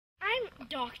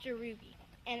Dr. Ruby,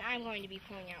 and I'm going to be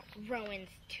pulling out Rowan's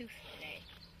tooth today,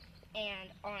 and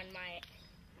on my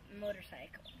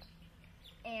motorcycle.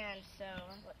 And so,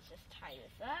 let's just tie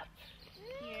this up.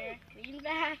 Here, lean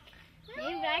back,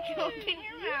 and open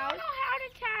your mouth. You don't know how to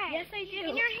tie. Yes, I do.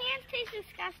 And your hands taste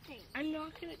disgusting. I'm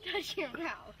not going to touch your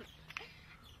mouth.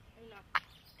 I'm not going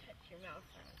to touch your mouth.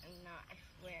 I'm not, I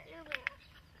swear.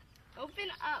 Open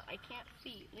up. I can't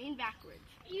see. Lean backwards.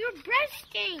 Your breath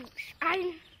stinks.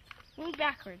 Lean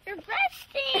backwards. Your breath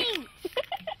stinks.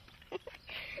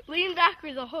 Lean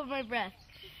backwards. I'll hold my breath.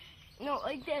 No,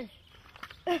 like this.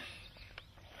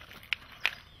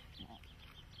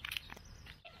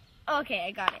 Okay,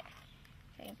 I got it.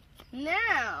 Okay.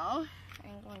 Now,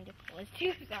 I'm going to pull his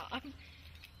tooth off.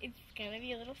 It's going to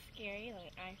be a little scary.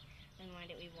 I mind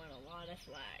it, we want a lot of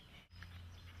slack.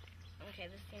 Okay,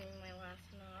 this is going to be my last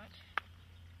knot.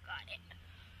 Got it.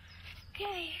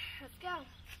 Okay, let's go.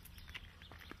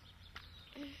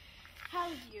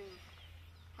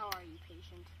 How are you,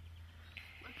 patient?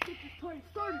 Let's get this party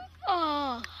started.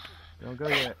 Oh. Don't go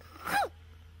yet.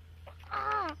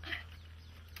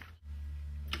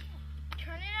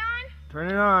 Turn it on. Turn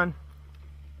it on.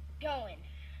 Going.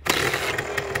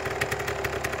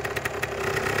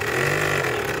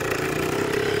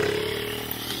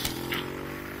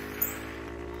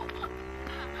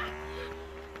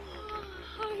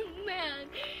 Oh, man.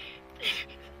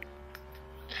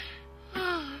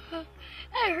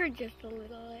 I hurt just a little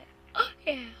bit.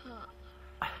 Yeah.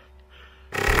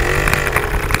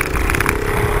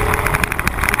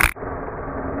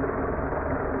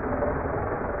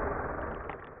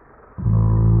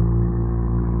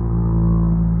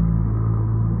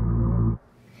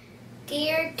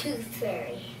 Dear Tooth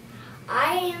Fairy,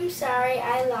 I am sorry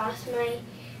I lost my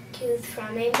tooth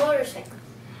from a motorcycle.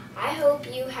 I hope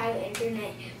you have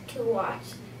internet to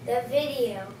watch the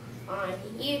video on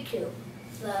YouTube.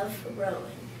 Love,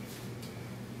 Rowan.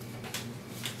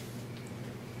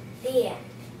 The end.